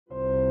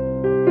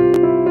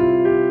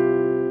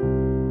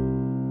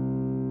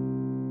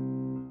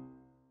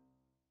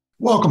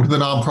Welcome to the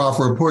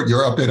Nonprofit Report,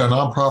 your update on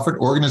nonprofit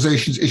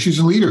organizations, issues,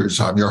 and leaders.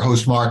 I'm your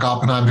host, Mark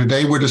Oppenheim.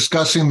 Today, we're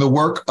discussing the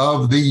work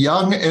of the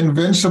Young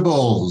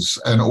Invincibles,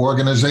 an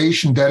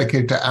organization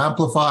dedicated to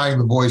amplifying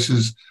the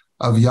voices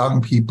of young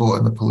people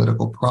in the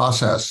political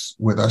process,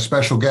 with our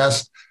special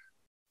guest,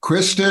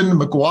 Kristin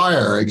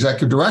McGuire,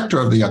 Executive Director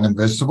of the Young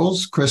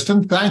Invincibles.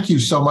 Kristin, thank you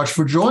so much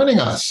for joining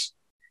us.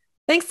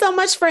 Thanks so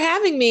much for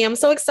having me. I'm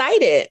so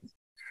excited.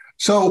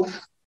 So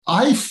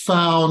I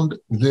found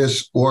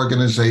this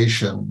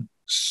organization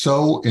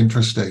so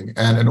interesting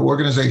and an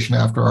organization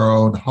after our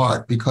own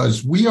heart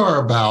because we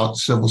are about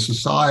civil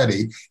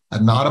society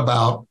and not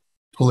about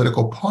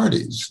political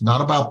parties, not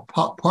about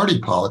party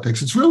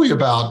politics. It's really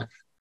about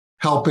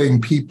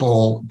helping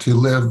people to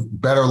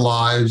live better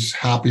lives,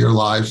 happier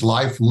lives,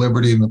 life,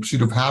 liberty, and the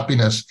pursuit of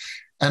happiness.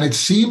 And it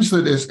seems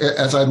that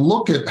as I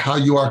look at how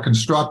you are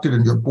constructed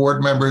and your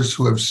board members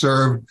who have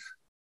served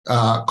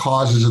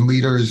causes and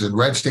leaders in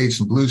red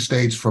states and blue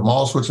states from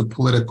all sorts of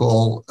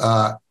political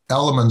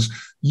elements,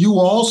 you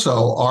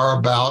also are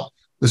about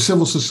the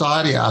civil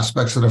society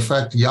aspects that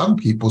affect young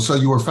people. So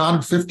you were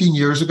founded 15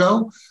 years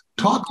ago.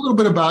 Talk a little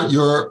bit about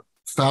your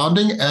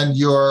founding and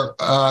your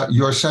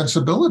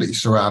sensibility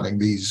surrounding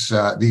these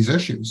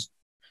issues.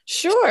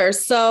 Sure.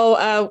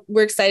 So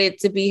we're excited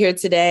to be here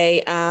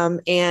today.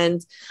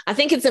 And I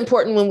think it's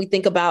important when we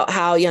think about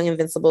how Young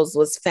Invincibles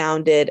was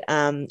founded.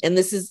 And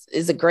this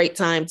is a great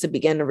time to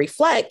begin to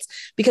reflect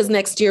because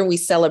next year we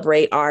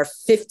celebrate our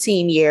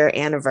 15-year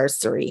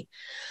anniversary.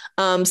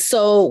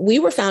 So we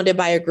were founded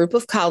by a group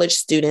of college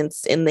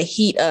students in the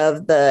heat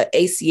of the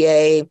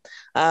ACA,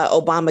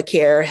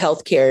 Obamacare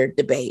healthcare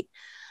debate.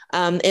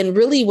 And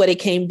really what it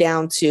came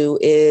down to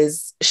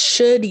is,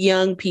 should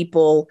young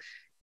people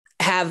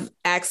have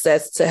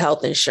access to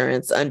health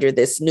insurance under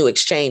this new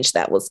exchange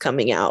that was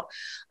coming out?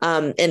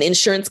 And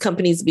insurance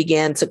companies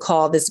began to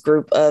call this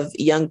group of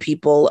young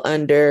people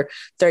under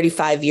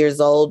 35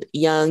 years old,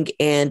 young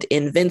and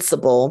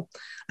invincible,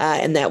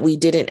 and that we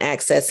didn't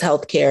access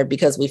healthcare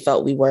because we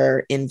felt we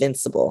were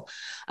invincible.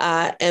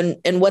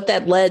 And what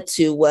that led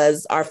to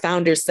was our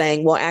founders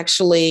saying, well,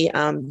 actually,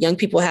 young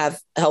people have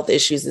health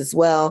issues as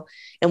well.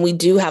 And we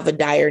do have a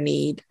dire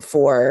need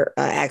for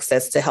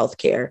access to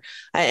healthcare.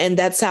 And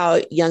that's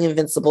how Young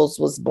Invincibles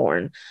was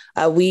born.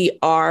 You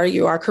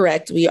are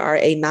correct, we are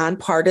a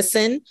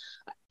nonpartisan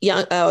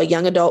young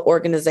adult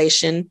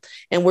organization.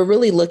 And we're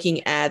really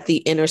looking at the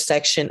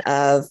intersection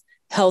of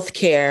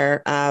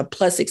healthcare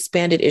plus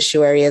expanded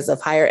issue areas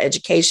of higher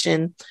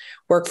education,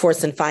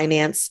 workforce and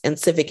finance, and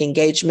civic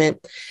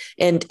engagement,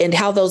 and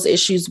how those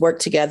issues work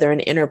together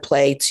and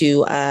interplay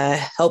to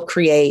help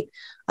create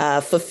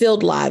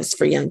fulfilled lives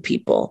for young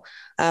people.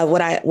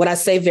 What I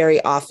say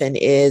very often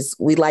is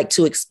we like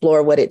to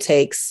explore what it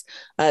takes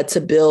to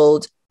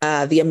build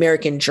the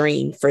American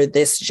dream for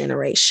this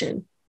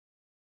generation.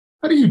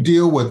 How do you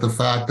deal with the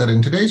fact that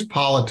in today's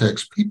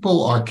politics,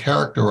 people are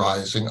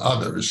characterizing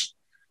others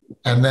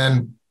and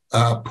then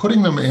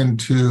putting them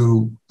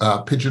into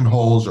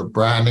pigeonholes or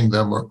branding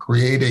them or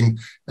creating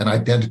an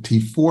identity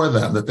for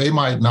them that they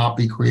might not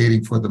be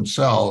creating for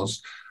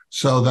themselves,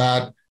 so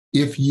that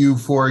if you,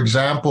 for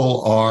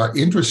example, are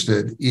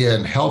interested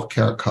in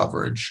healthcare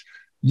coverage,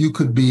 you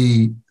could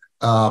be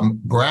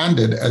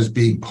branded as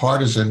being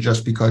partisan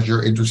just because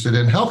you're interested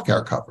in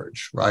healthcare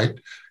coverage, right?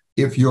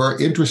 If you're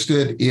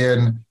interested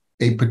in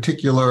a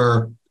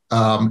particular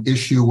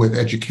issue with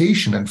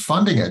education and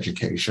funding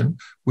education,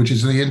 which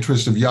is in the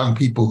interest of young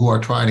people who are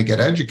trying to get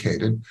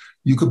educated,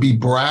 you could be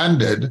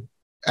branded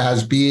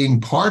as being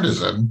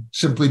partisan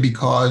simply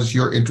because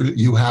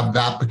you have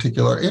that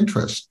particular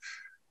interest.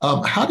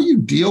 How do you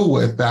deal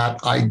with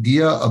that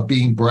idea of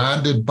being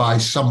branded by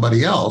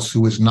somebody else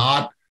who is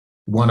not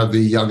one of the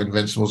Young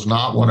Invincibles,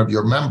 not one of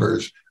your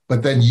members,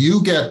 but then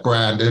you get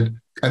branded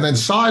and then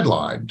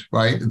sidelined,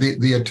 right?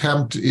 The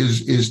attempt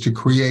is to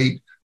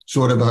create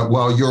sort of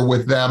you're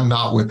with them,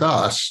 not with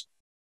us,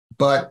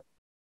 but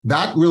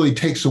that really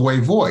takes away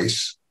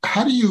voice.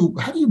 How do you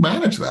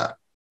manage that?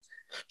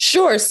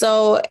 Sure.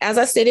 So as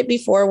I stated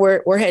before,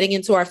 we're heading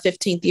into our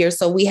 15th year.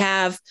 So we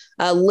have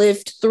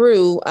lived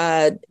through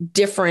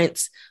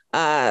different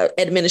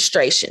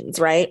administrations,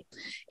 right?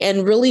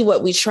 And really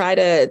what we try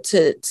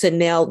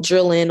to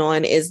drill in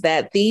on is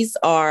that these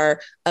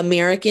are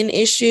American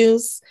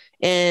issues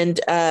and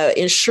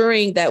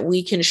ensuring that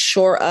we can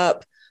shore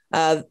up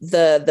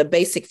the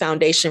basic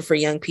foundation for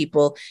young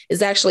people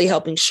is actually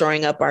helping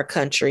shoring up our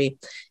country.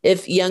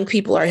 If young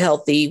people are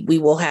healthy, we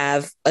will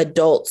have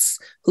adults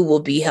who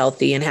will be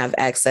healthy and have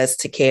access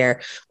to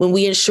care. When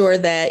we ensure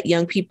that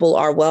young people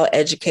are well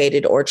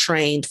educated or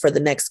trained for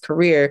the next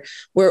career,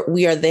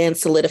 we are then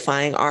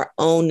solidifying our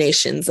own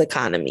nation's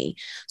economy.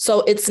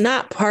 So it's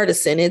not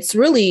partisan. It's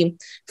really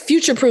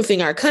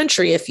future-proofing our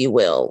country, if you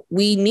will.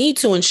 We need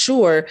to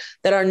ensure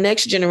that our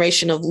next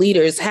generation of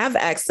leaders have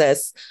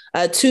access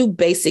to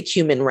basic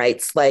human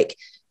rights like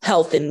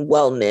health and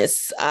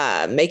wellness,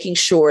 making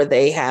sure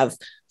they have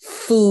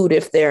food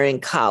if they're in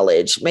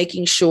college,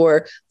 making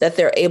sure that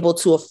they're able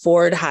to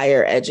afford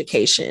higher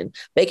education,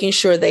 making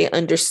sure they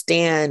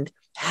understand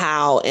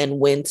how and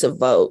when to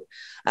vote.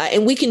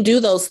 And we can do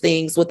those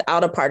things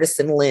without a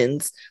partisan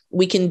lens.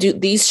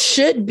 These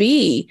should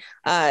be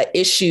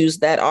issues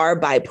that are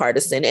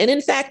bipartisan, and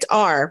in fact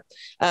are.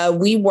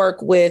 We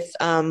work with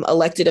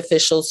elected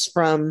officials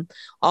from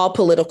all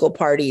political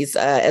parties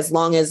as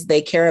long as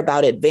they care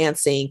about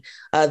advancing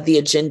the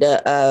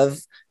agenda of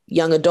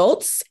young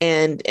adults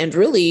and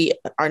really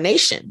our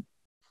nation.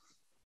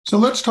 So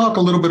let's talk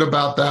a little bit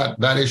about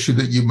that issue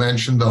that you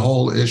mentioned, the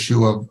whole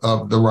issue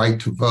of the right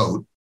to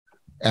vote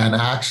and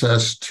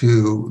access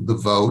to the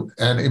vote.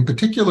 And in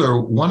particular,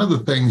 one of the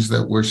things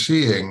that we're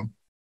seeing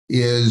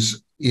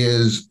is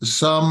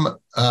some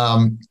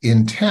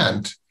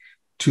intent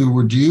to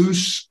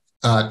reduce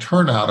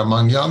turnout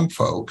among young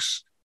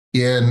folks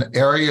in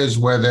areas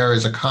where there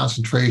is a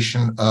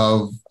concentration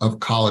of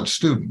college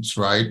students,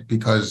 right?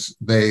 Because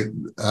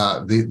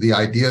the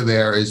idea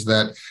there is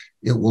that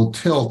it will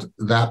tilt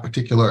that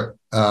particular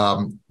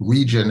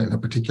region in a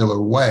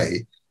particular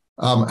way.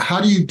 How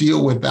do you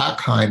deal with that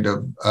kind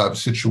of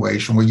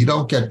situation where you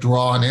don't get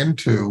drawn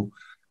into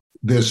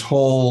this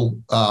whole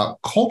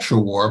culture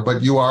war,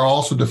 but you are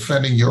also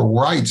defending your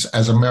rights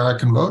as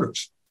American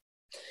voters?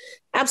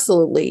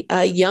 Absolutely.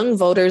 Young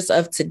voters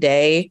of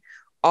today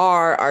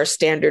are our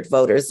standard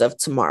voters of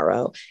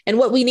tomorrow. And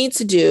what we need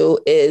to do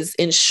is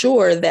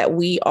ensure that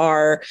we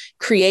are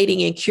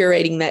creating and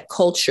curating that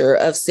culture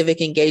of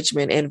civic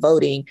engagement and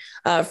voting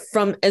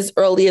from as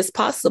early as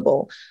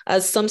possible.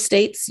 Some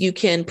states, you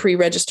can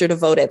pre-register to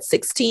vote at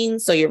 16,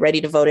 so you're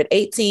ready to vote at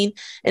 18.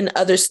 In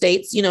other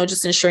states,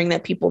 just ensuring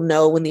that people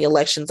know when the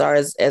elections are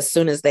as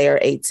soon as they are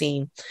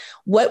 18.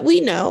 What we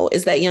know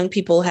is that young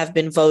people have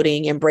been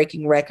voting and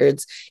breaking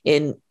records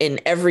in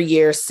every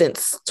year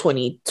since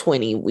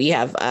 2020. We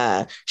have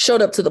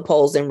showed up to the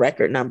polls in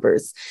record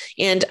numbers.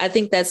 And I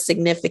think that's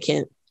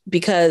significant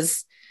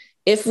because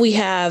if we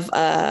have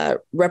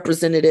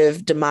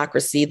representative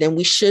democracy, then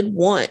we should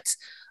want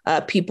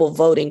people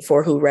voting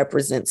for who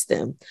represents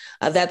them.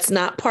 That's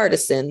not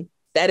partisan.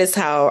 That is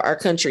how our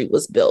country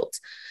was built.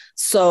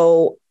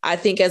 So I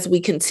think as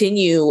we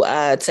continue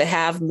to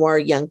have more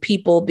young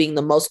people, being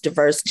the most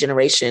diverse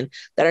generation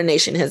that our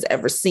nation has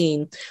ever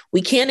seen,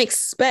 we can't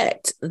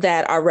expect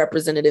that our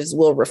representatives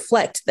will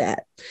reflect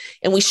that.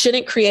 And we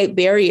shouldn't create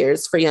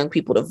barriers for young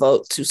people to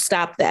vote to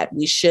stop that.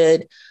 We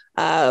should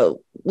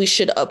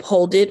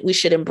uphold it. We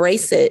should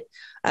embrace it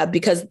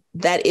because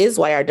that is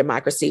why our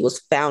democracy was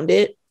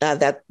founded.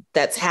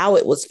 That's how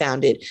it was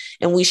founded.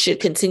 And we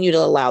should continue to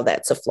allow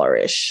that to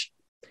flourish.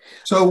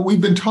 So we've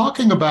been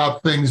talking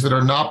about things that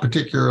are not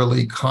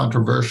particularly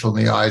controversial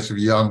in the eyes of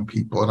young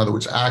people. In other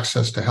words,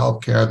 access to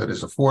healthcare that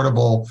is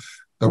affordable,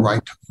 the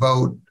right to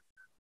vote.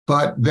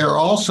 But there are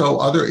also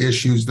other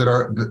issues that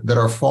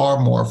are far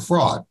more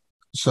fraught.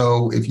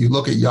 So if you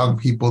look at young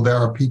people, there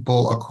are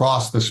people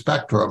across the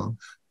spectrum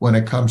when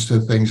it comes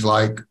to things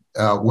like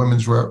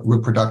women's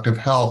reproductive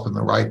health and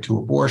the right to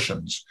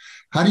abortions.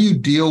 How do you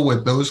deal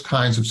with those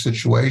kinds of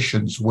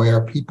situations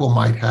where people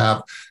might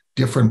have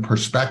different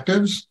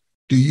perspectives?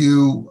 Do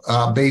you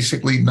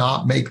basically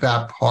not make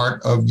that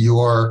part of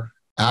your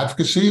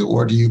advocacy,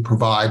 or do you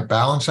provide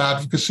balanced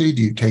advocacy?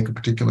 Do you take a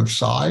particular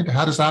side?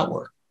 How does that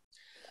work?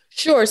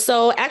 Sure.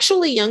 So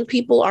actually, young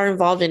people are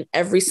involved in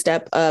every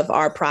step of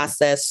our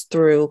process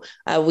through,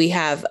 we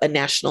have a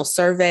national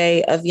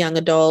survey of young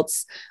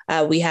adults.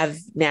 We have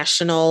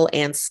national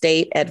and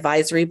state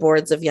advisory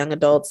boards of young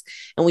adults.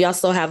 And we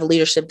also have a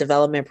leadership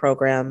development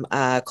program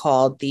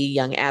called the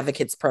Young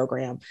Advocates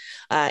Program.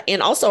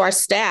 And also our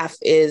staff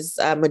is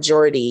a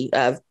majority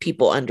of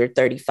people under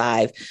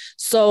 35.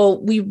 So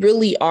we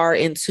really are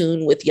in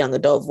tune with young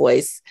adult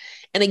voice.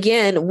 And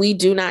again, we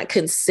do not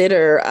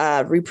consider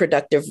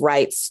reproductive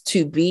rights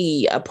to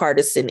be a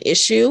partisan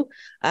issue.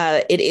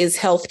 It is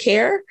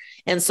healthcare.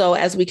 And so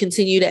as we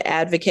continue to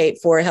advocate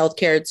for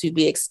healthcare to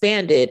be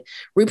expanded,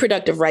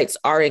 reproductive rights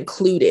are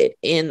included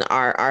in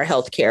our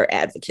healthcare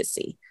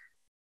advocacy.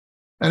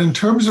 And in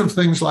terms of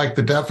things like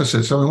the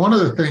deficits, I mean, one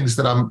of the things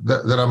that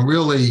I'm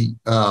really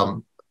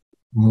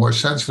more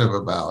sensitive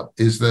about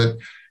is that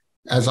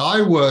as I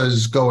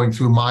was going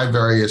through my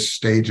various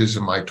stages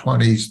in my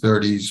 20s,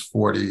 30s,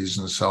 40s,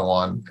 and so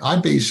on, I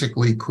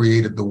basically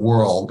created the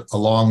world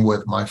along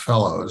with my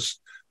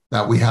fellows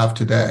that we have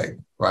today,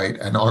 right?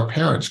 And our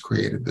parents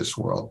created this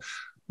world.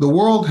 The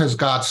world has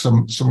got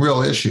some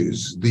real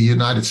issues. The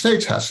United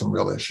States has some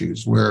real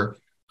issues where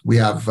we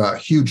have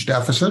huge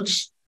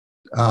deficits.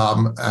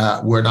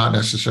 We're not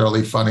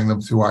necessarily funding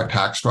them through our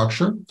tax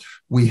structure.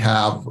 We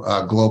have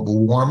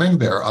global warming.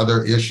 There are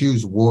other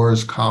issues,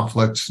 wars,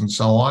 conflicts, and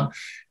so on.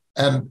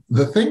 And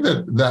the thing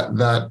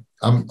that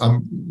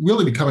I'm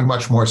really becoming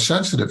much more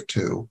sensitive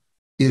to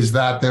is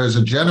that there's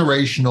a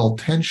generational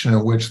tension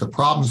in which the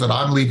problems that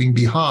I'm leaving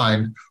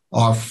behind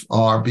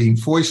are being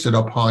foisted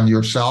upon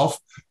yourself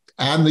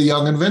and the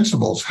Young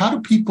Invincibles. How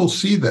do people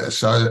see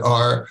this?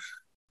 Are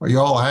you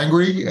all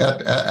angry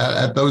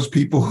at those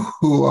people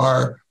who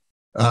are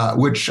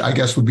which I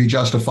guess would be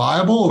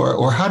justifiable,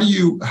 or how do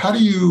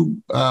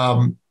you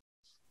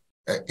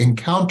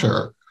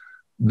encounter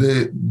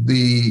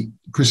the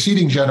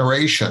preceding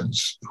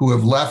generations who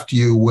have left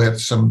you with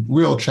some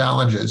real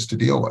challenges to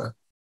deal with?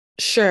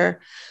 Sure.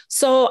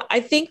 So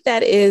I think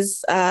that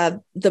is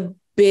the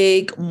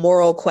big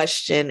moral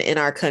question in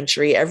our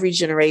country. Every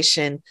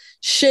generation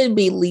should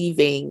be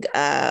leaving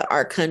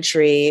our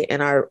country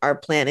and our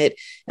planet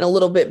in a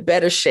little bit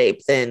better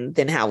shape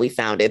than how we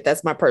found it.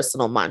 That's my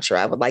personal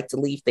mantra. I would like to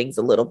leave things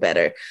a little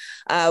better.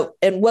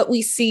 And what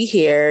we see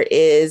here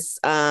is,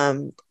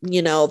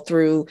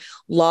 through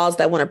laws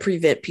that want to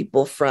prevent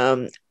people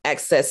from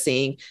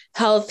accessing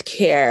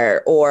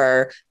healthcare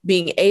or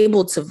being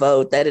able to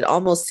vote, that it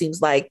almost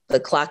seems like the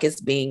clock is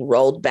being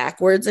rolled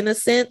backwards in a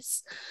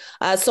sense.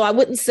 So I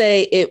wouldn't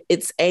say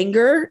it's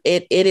anger.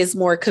 It is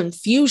more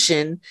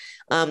confusion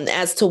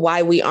as to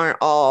why we aren't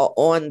all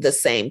on the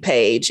same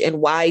page,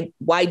 and why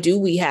do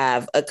we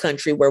have a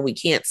country where we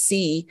can't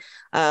see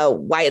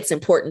why it's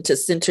important to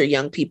center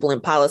young people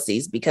in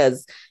policies,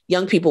 because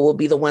young people will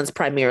be the ones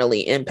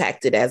primarily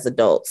impacted as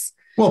adults.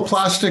 Well,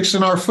 plastics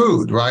in our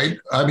food, right?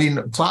 I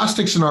mean,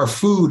 plastics in our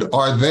food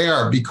are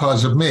there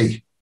because of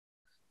me,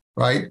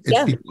 right?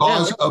 It's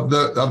because of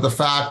the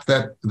fact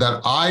that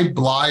I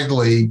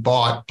blithely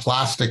bought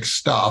plastic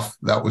stuff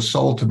that was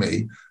sold to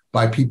me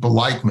by people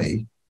like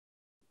me,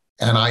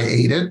 and I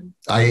ate it.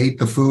 I ate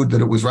the food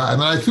that it was,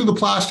 and then I threw the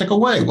plastic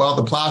away. Well,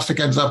 the plastic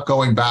ends up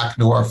going back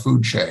into our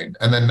food chain,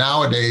 and then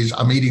nowadays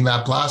I'm eating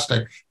that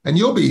plastic, and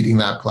you'll be eating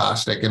that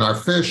plastic in our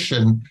fish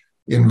and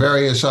in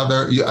various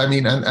other,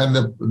 and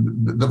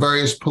the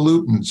various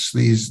pollutants,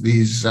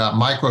 these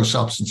micro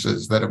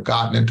substances that have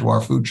gotten into our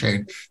food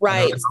chain,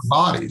 right, in our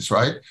bodies,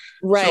 right?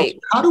 Right. So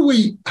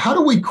how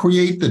do we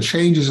create the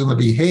changes in the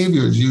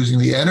behaviors using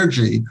the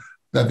energy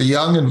that the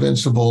young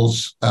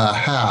Invincibles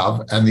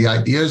have, and the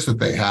ideas that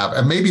they have,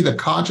 and maybe the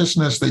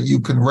consciousness that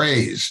you can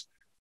raise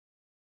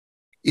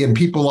in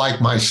people like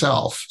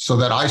myself, so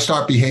that I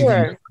start behaving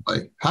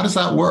differently? How does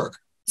that work?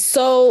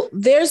 So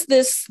there's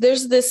this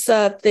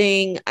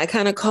thing, I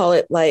kind of call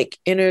it like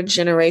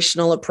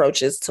intergenerational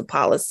approaches to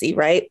policy,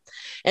 right?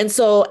 And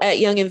so at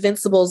Young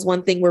Invincibles,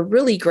 one thing we're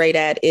really great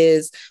at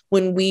is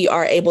when we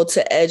are able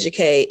to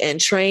educate and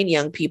train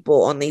young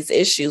people on these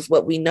issues,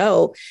 what we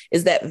know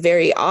is that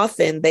very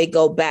often they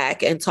go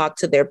back and talk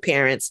to their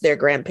parents, their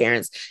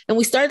grandparents, and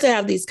we start to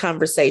have these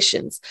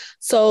conversations.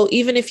 So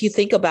even if you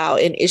think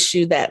about an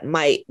issue that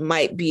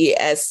might be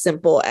as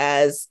simple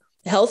as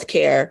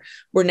healthcare,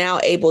 we're now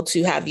able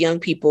to have young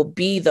people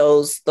be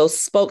those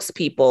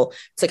spokespeople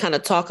to kind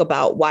of talk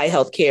about why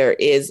healthcare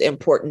is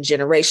important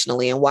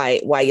generationally, and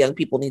why young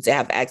people need to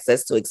have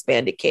access to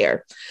expanded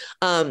care.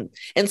 And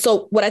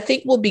so what I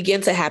think will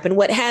begin to happen,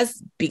 what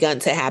has begun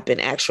to happen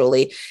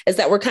actually, is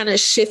that we're kind of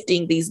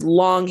shifting these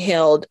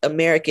long-held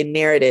American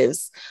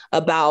narratives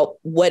about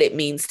what it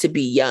means to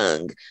be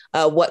young,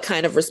 what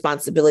kind of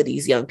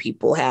responsibilities young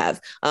people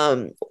have.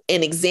 An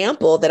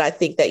example that I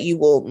think that you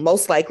will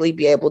most likely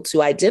be able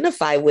to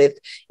identify with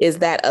is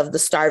that of the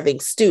starving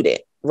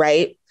student,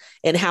 right?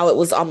 And how it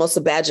was almost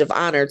a badge of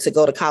honor to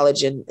go to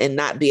college and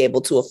not be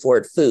able to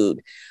afford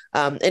food.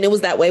 And it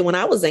was that way when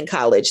I was in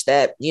college,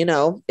 that,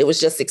 it was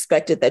just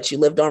expected that you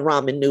lived on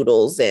ramen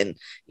noodles and,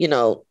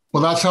 Well,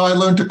 that's how I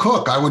learned to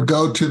cook. I would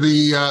go to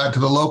the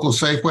local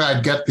Safeway.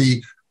 I'd get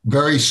the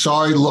very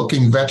sorry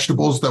looking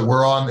vegetables that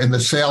were in the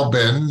sale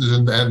bins,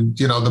 and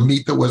the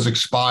meat that was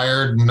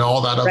expired and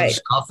all that other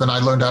stuff. And I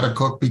learned how to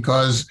cook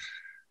because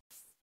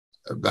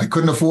I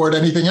couldn't afford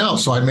anything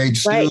else. So I made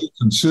stews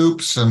and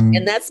soups.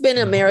 And that's been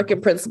an American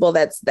principle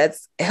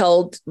that's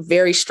held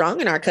very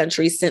strong in our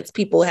country since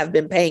people have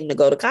been paying to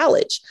go to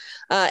college.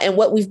 And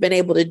what we've been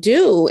able to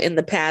do in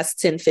the past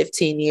 10,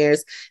 15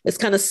 years is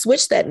kind of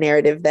switch that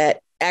narrative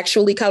that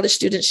actually college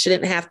students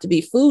shouldn't have to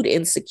be food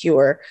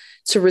insecure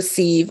to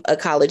receive a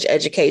college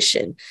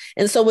education.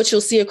 And so what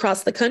you'll see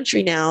across the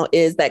country now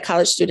is that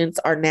college students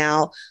are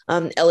now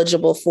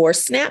eligible for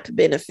SNAP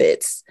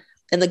benefits.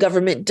 And the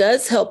government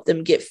does help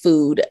them get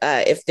food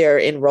if they're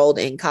enrolled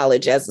in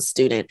college as a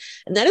student.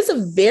 And that is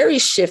a very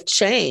sharp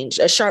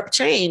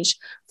change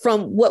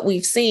from what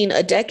we've seen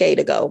a decade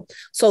ago.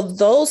 So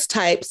those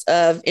types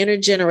of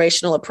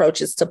intergenerational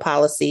approaches to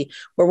policy,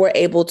 where we're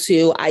able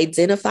to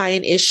identify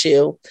an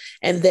issue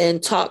and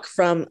then talk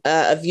from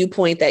a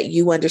viewpoint that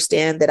you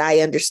understand, that I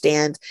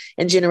understand,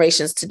 and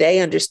generations today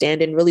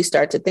understand, and really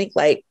start to think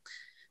like,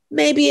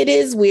 maybe it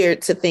is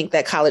weird to think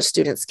that college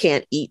students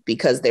can't eat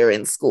because they're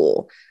in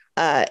school.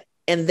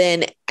 And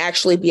then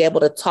actually be able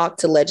to talk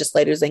to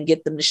legislators and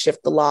get them to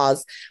shift the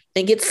laws,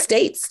 and get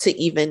states to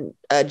even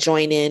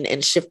join in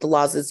and shift the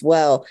laws as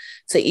well,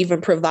 to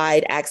even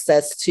provide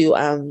access to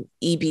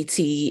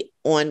EBT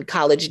on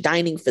college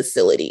dining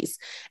facilities.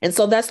 And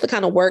so that's the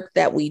kind of work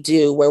that we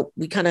do, where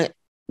we kind of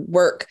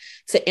work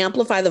to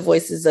amplify the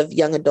voices of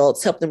young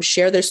adults, help them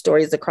share their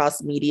stories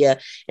across media,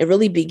 and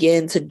really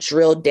begin to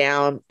drill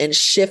down and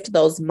shift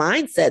those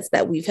mindsets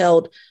that we've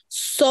held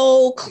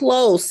so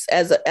close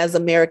as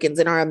Americans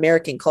in our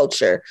American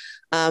culture.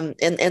 And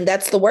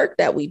that's the work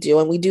that we do.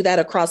 And we do that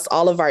across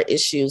all of our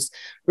issues,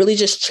 really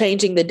just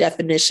changing the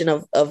definition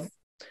of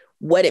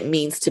what it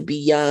means to be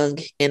young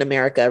in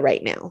America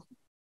right now.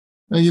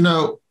 You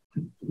know,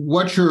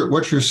 what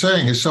you're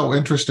saying is so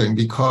interesting,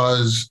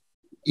 because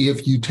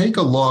if you take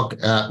a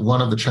look at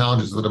one of the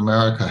challenges that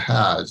America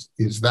has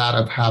is that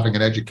of having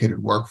an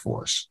educated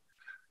workforce.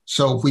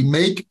 So if we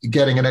make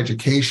getting an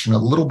education a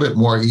little bit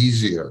more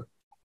easier,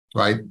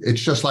 right?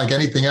 It's just like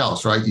anything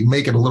else, right? You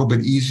make it a little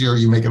bit easier,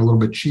 you make it a little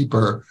bit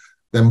cheaper,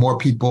 then more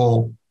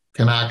people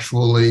can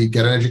actually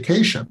get an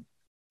education,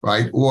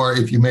 right? Or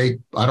if you make,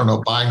 I don't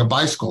know, buying a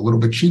bicycle a little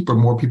bit cheaper,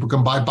 more people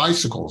can buy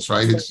bicycles,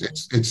 right?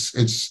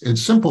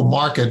 It's simple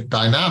market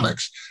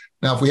dynamics.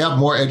 Now, if we have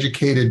more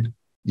educated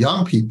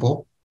young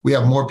people, we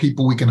have more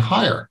people we can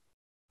hire,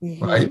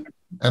 right?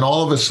 And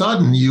all of a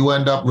sudden, you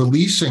end up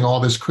releasing all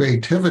this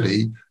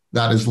creativity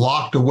that is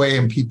locked away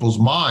in people's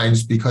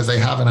minds because they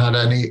haven't had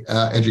any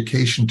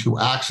education to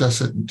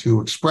access it and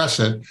to express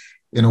it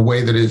in a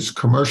way that is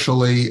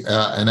commercially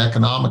and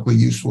economically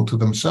useful to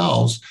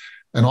themselves.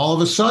 And all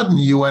of a sudden,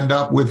 you end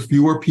up with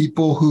fewer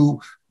people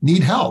who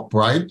need help,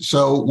 right?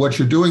 So what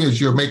you're doing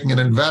is you're making an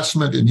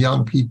investment in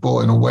young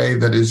people in a way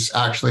that is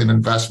actually an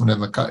investment in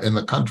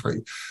the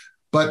country.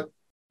 But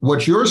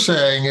what you're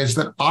saying is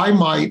that I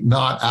might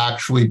not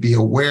actually be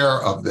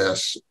aware of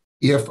this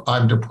if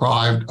I'm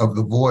deprived of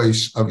the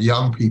voice of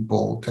young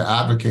people to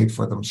advocate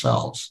for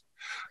themselves.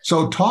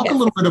 So talk a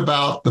little bit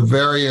about the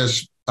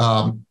various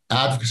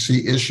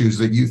advocacy issues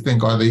that you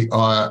think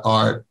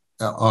are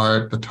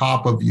at the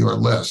top of your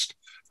list.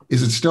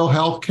 Is it still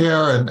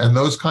healthcare and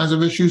those kinds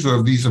of issues, or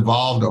have these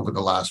evolved over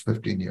the last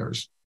 15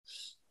 years?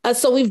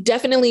 So we've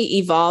definitely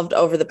evolved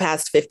over the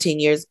past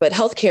 15 years, but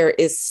healthcare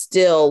is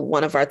still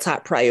one of our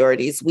top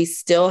priorities. We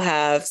still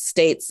have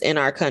states in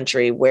our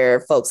country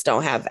where folks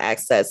don't have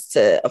access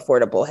to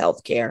affordable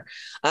healthcare.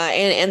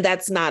 And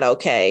that's not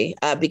okay,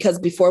 because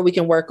before we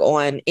can work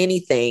on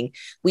anything,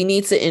 we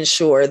need to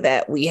ensure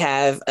that we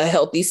have a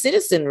healthy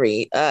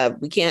citizenry.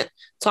 We can't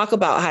talk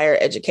about higher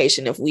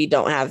education if we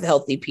don't have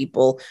healthy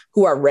people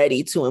who are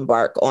ready to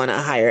embark on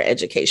a higher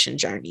education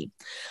journey.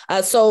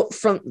 So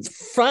from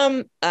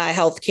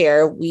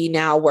healthcare, we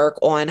now work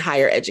on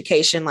higher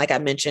education, like I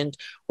mentioned,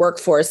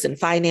 workforce and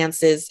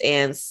finances,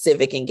 and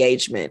civic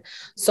engagement.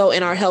 So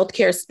in our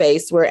healthcare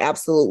space, we're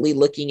absolutely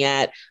looking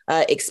at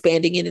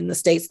expanding it in the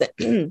states that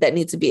that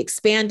need to be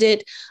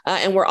expanded.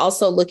 And we're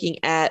also looking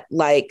at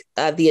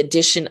the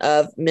addition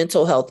of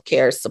mental health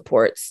care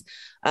supports.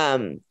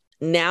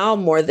 Now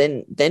more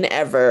than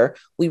ever,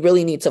 we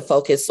really need to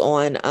focus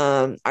on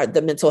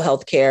the mental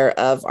health care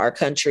of our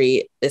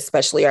country,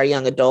 especially our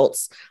young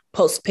adults.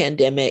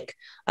 Post-pandemic,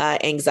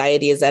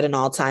 anxiety is at an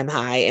all-time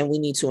high, and we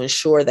need to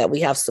ensure that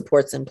we have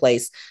supports in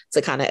place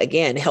to kind of,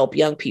 again, help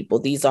young people.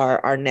 These are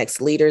our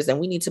next leaders,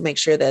 and we need to make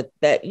sure that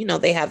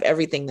they have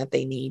everything that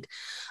they need.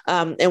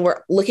 And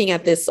we're looking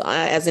at this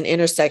as an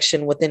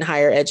intersection within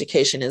higher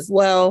education as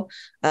well,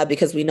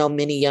 because we know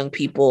many young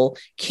people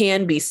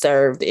can be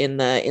served in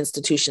the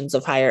institutions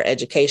of higher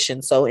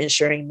education. So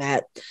ensuring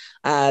that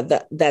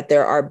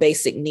there are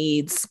basic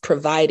needs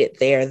provided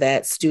there,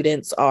 that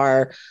students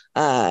are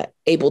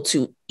able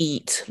to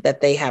eat,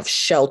 that they have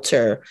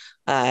shelter,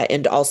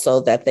 and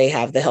also that they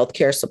have the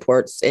healthcare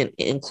supports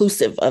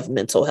inclusive of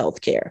mental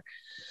health care.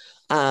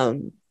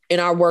 In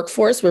our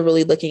workforce, we're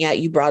really looking at,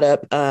 you brought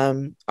up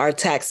our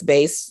tax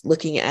base,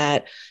 looking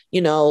at,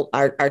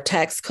 our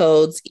tax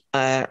codes,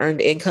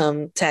 earned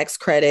income tax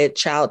credit,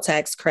 child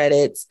tax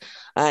credits,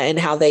 and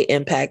how they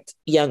impact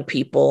young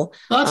people.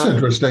 That's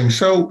interesting.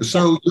 So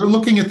you're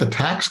looking at the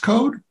tax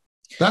code?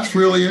 That's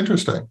really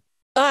interesting.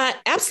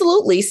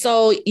 Absolutely.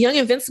 So Young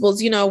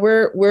Invincibles,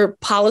 we're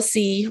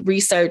policy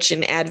research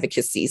and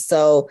advocacy.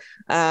 So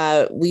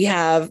we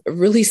have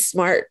really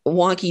smart,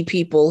 wonky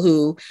people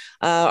who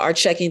are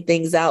checking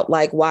things out,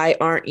 like why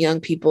aren't young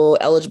people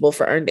eligible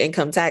for earned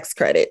income tax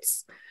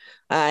credits?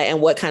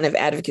 And what kind of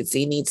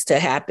advocacy needs to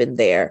happen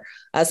there.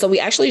 So we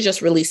actually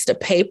just released a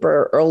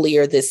paper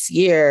earlier this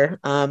year.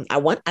 I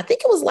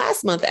think it was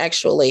last month,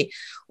 actually,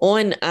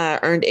 on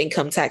earned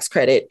income tax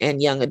credit and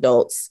young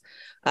adults,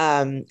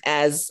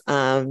 as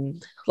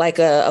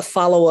a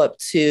follow-up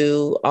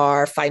to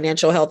our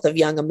Financial Health of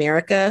Young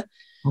America,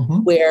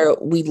 where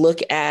we look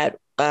at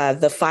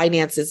the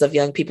finances of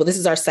young people. This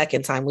is our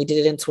second time. We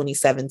did it in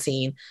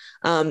 2017,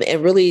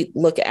 and really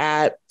look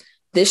at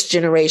this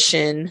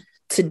generation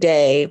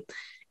today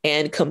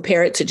and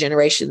compare it to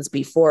generations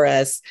before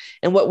us.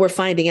 And what we're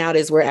finding out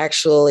is we're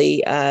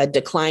actually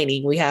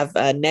declining. We have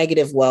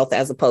negative wealth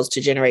as opposed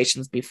to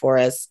generations before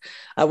us,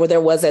 where there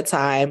was a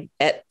time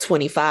at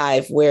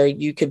 25 where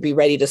you could be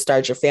ready to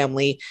start your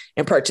family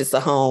and purchase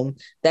a home.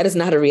 That is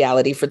not a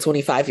reality for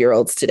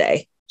 25-year-olds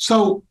today.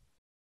 So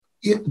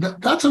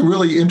that's a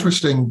really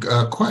interesting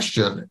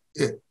question.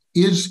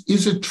 Is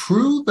it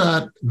true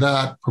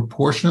that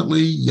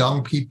proportionately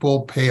young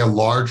people pay a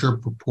larger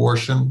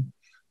proportion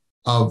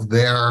of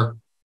their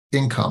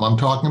income? I'm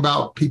talking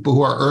about people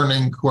who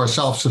are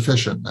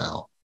self-sufficient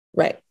now.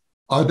 Right.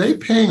 Are they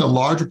paying a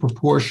larger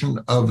proportion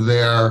of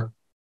their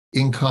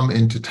income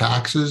into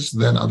taxes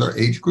than other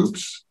age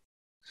groups?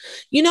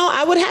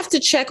 I would have to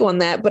check on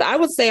that, but I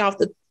would say off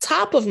the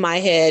top of my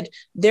head,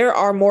 there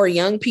are more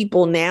young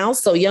people now.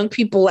 So young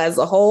people as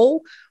a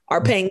whole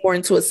are paying more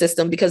into a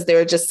system because there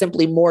are just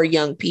simply more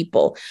young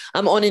people.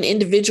 On an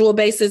individual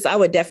basis, I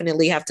would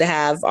definitely have to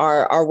have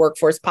our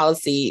workforce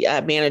policy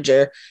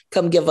manager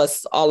come give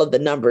us all of the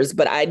numbers.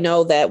 But I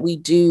know that we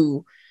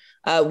do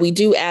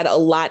add a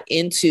lot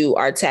into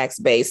our tax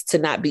base to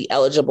not be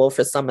eligible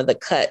for some of the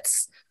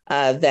cuts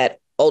that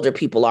older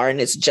people are,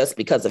 and it's just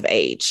because of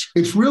age.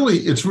 It's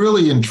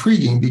really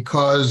intriguing,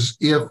 because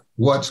if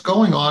what's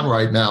going on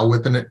right now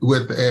with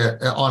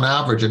on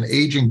average an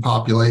aging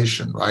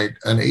population, right?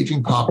 An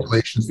aging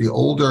population, the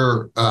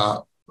older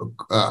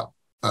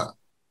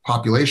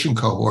population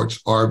cohorts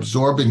are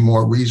absorbing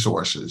more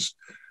resources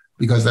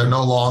because they're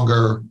no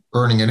longer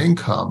earning an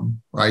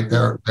income, right?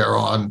 They're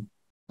on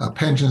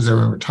pensions,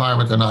 they're in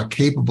retirement, they're not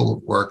capable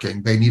of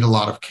working. They need a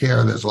lot of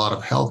care. There's a lot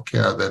of health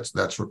care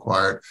that's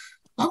required.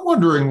 I'm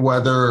wondering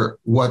whether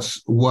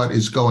what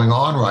is going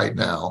on right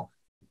now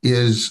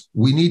is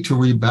we need to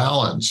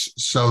rebalance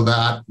so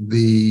that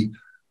the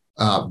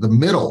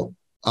middle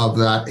of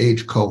that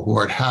age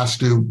cohort has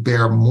to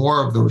bear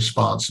more of the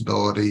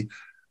responsibility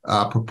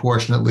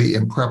proportionately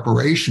in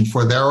preparation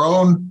for their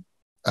own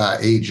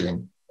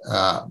aging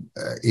out,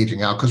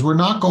 because we're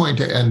not going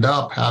to end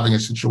up having a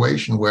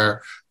situation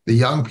where the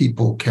young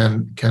people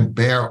can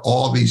bear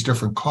all these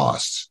different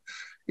costs.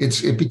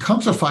 It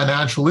becomes a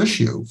financial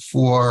issue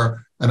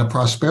and a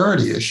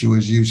prosperity issue,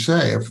 as you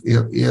say.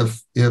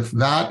 If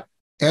that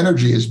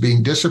energy is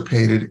being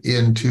dissipated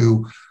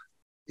into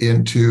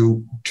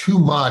too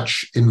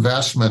much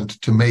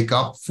investment to make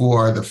up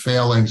for the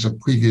failings of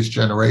previous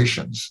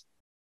generations,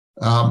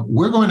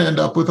 we're going to end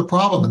up with a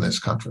problem in this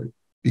country,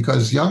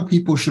 because young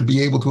people should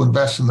be able to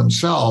invest in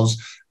themselves,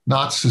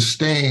 not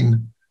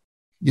sustain,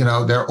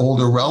 their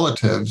older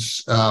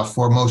relatives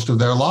for most of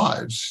their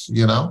lives.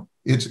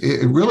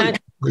 It really.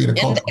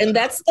 And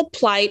that's the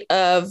plight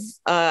of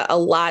a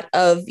lot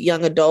of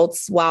young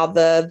adults. While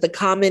the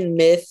common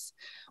myth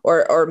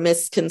or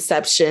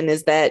misconception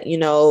is that,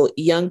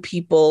 young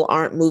people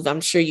aren't moved.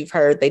 I'm sure you've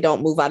heard they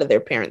don't move out of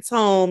their parents'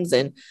 homes.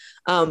 And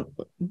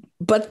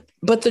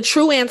but the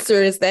true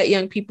answer is that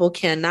young people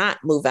cannot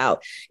move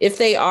out. If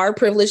they are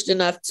privileged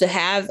enough to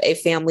have a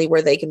family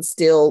where they can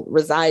still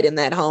reside in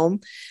that home,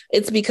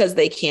 it's because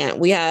they can't.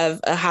 We have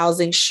a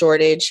housing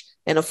shortage,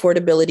 an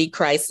affordability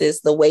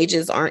crisis. The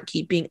wages aren't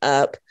keeping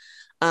up.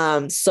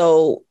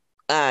 So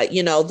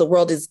the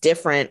world is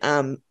different.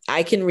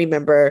 I can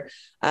remember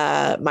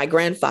my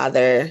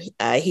grandfather,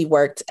 he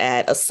worked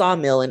at a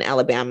sawmill in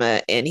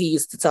Alabama, and he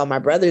used to tell my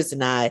brothers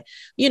and I,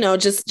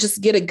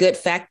 just get a good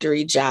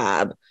factory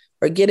job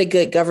or get a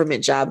good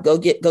government job, go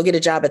get a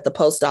job at the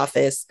post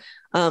office,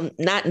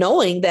 not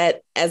knowing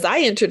that as I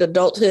entered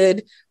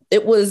adulthood,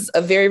 it was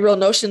a very real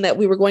notion that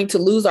we were going to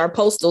lose our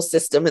postal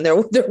system, and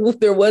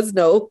there was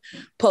no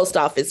post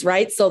office,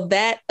 right? So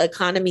that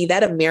economy,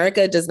 that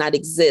America does not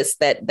exist.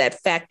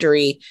 That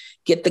factory,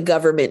 get the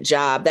government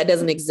job, that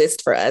doesn't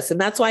exist for us.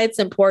 And that's why it's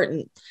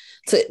important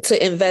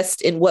to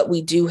invest in what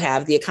we do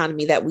have, the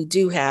economy that we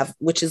do have,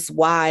 which is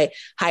why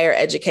higher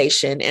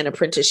education and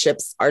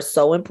apprenticeships are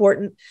so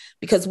important,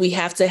 because we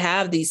have to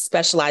have these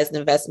specialized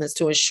investments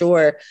to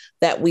ensure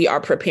that we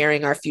are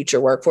preparing our future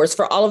workforce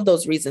for all of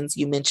those reasons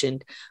you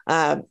mentioned,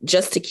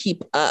 just to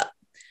keep up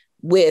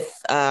with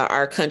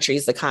our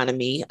country's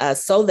economy,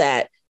 so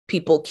that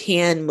people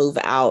can move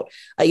out.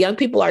 Young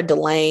people are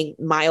delaying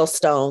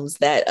milestones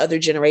that other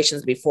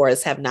generations before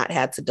us have not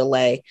had to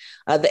delay.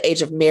 The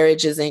age of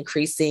marriage is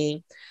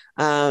increasing.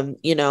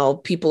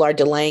 People are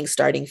delaying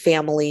starting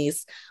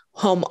families.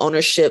 Home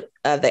ownership,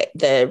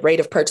 the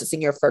rate of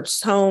purchasing your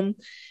first home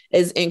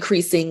is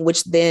increasing,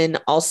 which then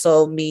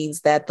also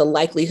means that the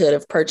likelihood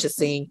of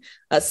purchasing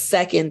a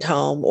second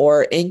home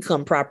or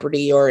income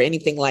property or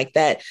anything like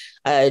that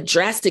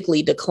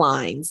drastically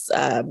declines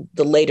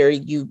the later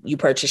you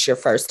purchase your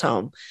first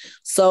home.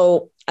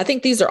 So I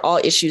think these are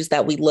all issues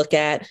that we look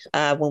at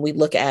when we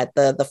look at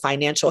the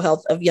financial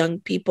health of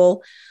young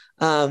people,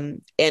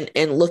 and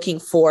looking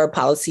for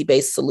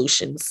policy-based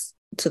solutions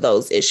to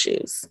those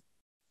issues.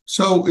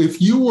 So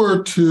if you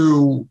were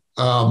to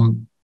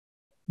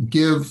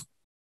give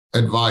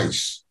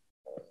advice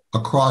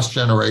across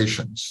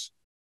generations,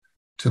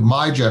 to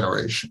my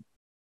generation,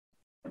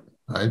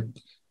 right,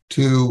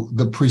 to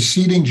the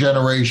preceding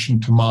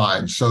generation to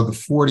mine, so the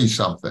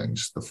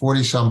 40-somethings, the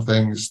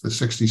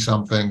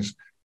 60-somethings,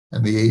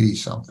 and the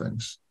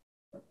 80-somethings,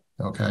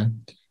 okay?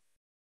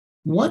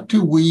 What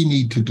do we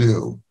need to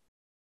do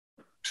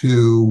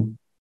to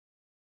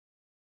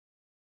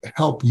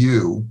help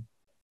you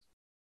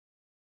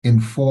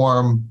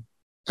inform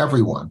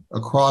everyone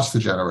across the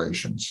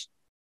generations,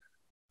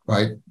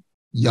 right?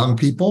 Young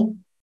people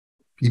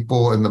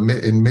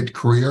in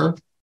mid-career,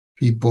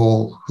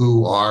 people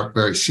who are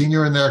very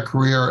senior in their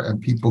career, and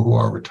people who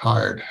are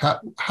retired.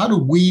 How do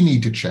we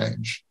need to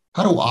change?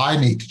 How do I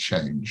need to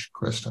change,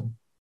 Kristin?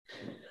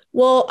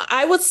 Well,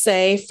 I would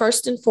say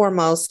first and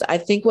foremost, I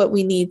think what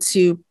we need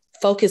to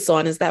focus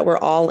on is that we're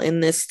all in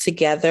this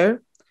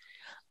together,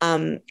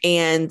 and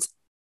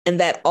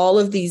that all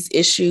of these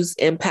issues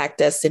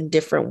impact us in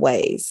different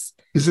ways.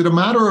 Is it a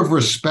matter of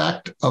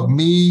respect of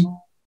me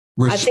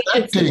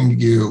respecting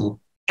you.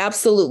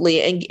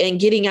 Absolutely. And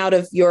getting out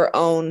of your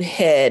own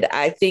head.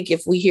 I think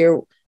if we hear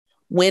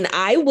when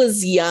I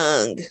was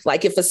young,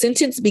 like if a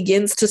sentence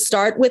begins to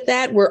start with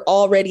that, we're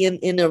already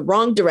in the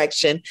wrong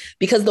direction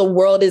because the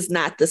world is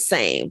not the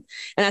same.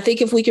 And I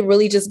think if we can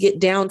really just get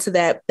down to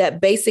that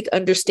basic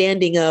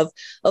understanding of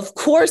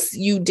course,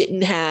 you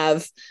didn't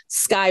have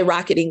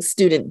skyrocketing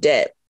student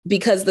debt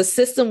because the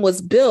system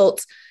was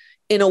built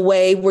in a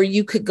way where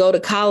you could go to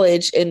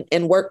college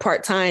and work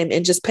part-time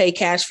and just pay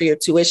cash for your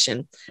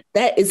tuition.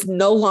 That is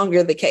no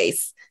longer the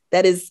case.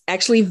 That is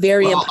actually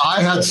very important.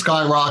 I had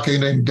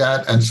skyrocketing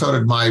debt, and so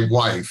did my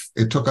wife.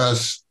 It took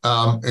us,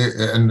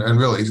 and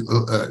really,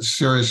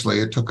 seriously,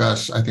 it took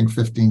us, I think,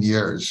 15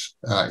 years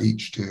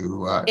each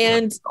to.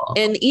 And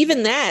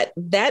even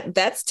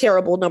that's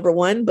terrible, number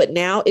one. But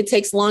now it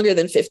takes longer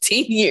than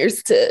 15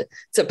 years to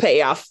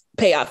pay off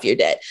your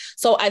debt.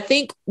 So I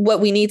think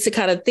what we need to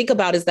kind of think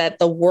about is that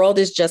the world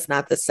is just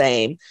not the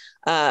same.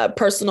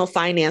 Personal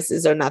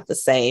finances are not the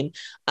same.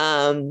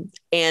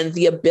 And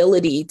the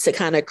ability to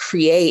kind of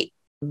create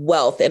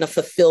wealth and a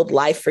fulfilled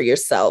life for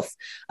yourself,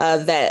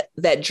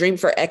 that dream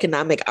for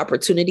economic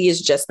opportunity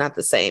is just not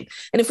the same.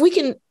 And if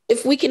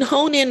we can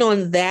hone in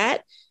on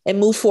that and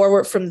move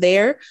forward from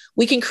there,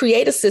 we can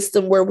create a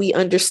system where we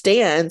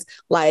understand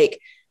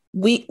like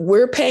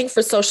we're paying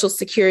for Social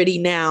Security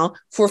now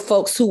for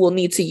folks who will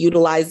need to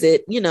utilize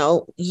it,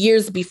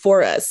 years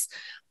before us.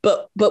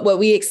 But what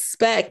we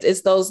expect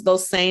is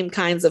those same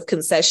kinds of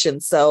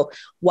concessions. So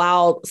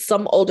while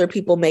some older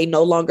people may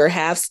no longer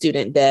have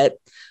student debt,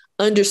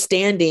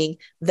 understanding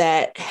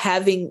that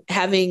having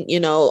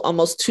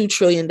almost $2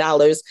 trillion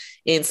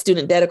in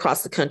student debt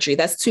across the country,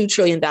 that's $2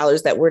 trillion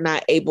that we're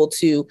not able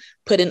to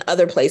put in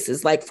other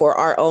places, like for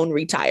our own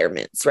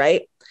retirements,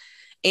 right?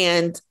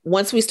 And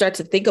once we start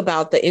to think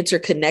about the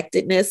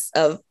interconnectedness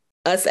of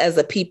us as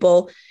a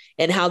people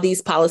and how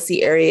these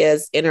policy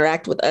areas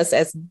interact with us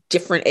as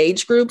different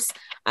age groups,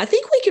 I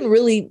think we can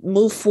really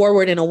move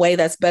forward in a way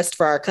that's best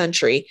for our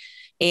country.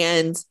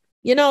 And,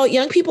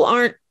 young people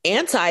aren't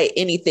anti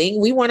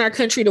anything. We want our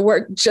country to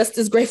work just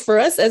as great for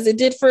us as it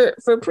did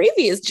for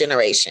previous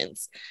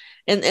generations.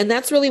 And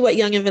that's really what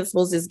Young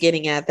Invincibles is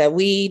getting at, that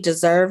we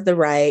deserve the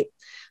right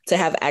to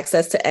have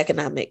access to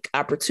economic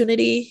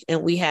opportunity.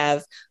 And we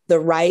have the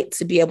right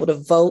to be able to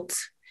vote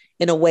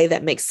in a way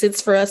that makes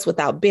sense for us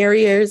without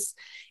barriers.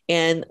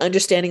 And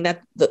understanding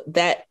that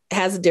that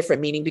has a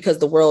different meaning because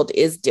the world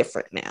is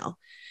different now.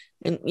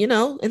 And,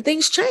 and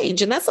things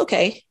change, and that's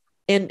okay.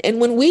 And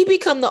when we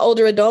become the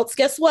older adults,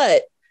 guess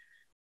what?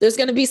 There's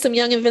going to be some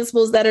Young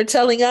Invincibles that are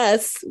telling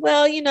us,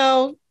 well,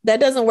 that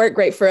doesn't work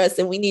great for us,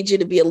 and we need you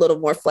to be a little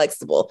more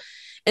flexible.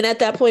 And at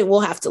that point,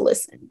 we'll have to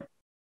listen.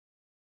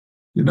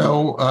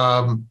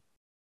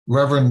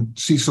 Reverend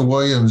Cecil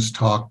Williams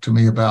talked to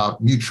me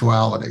about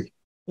mutuality.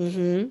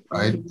 Mm-hmm.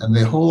 Right. And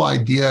the whole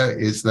idea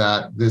is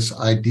that this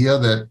idea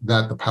that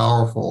the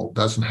powerful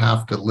doesn't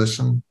have to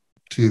listen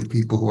to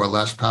people who are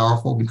less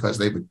powerful because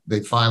they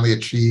finally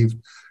achieved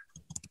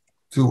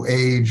through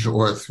age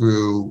or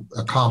through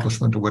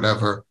accomplishment or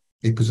whatever,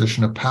 a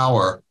position of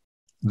power,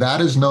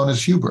 that is known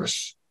as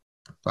hubris.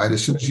 Right.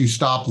 As soon as you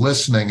stop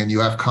listening and you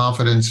have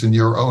confidence in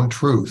your own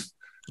truth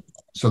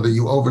so that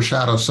you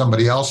overshadow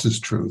somebody else's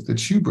truth,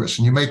 it's hubris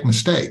and you make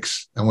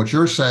mistakes. And what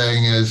you're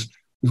saying is,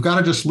 we've got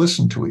to just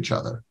listen to each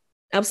other.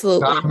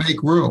 Absolutely. Got to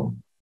make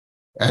room.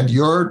 And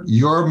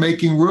you're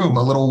making room,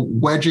 a little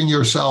wedging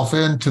yourself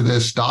into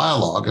this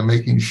dialogue and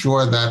making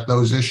sure that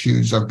those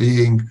issues are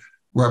being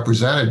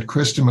represented.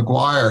 Kristin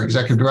McGuire,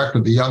 Executive Director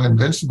of the Young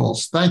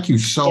Invincibles, thank you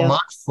so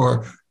much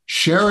for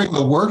sharing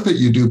the work that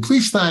you do.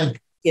 Please thank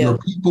your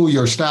people,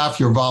 your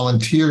staff, your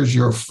volunteers,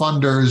 your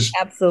funders,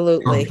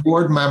 absolutely, your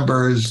board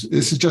members.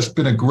 This has just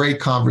been a great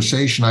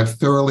conversation. I've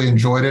thoroughly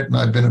enjoyed it and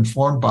I've been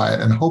informed by it.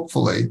 And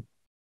hopefully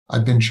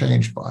I've been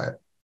changed by it.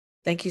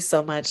 Thank you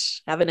so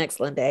much. Have an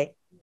excellent day.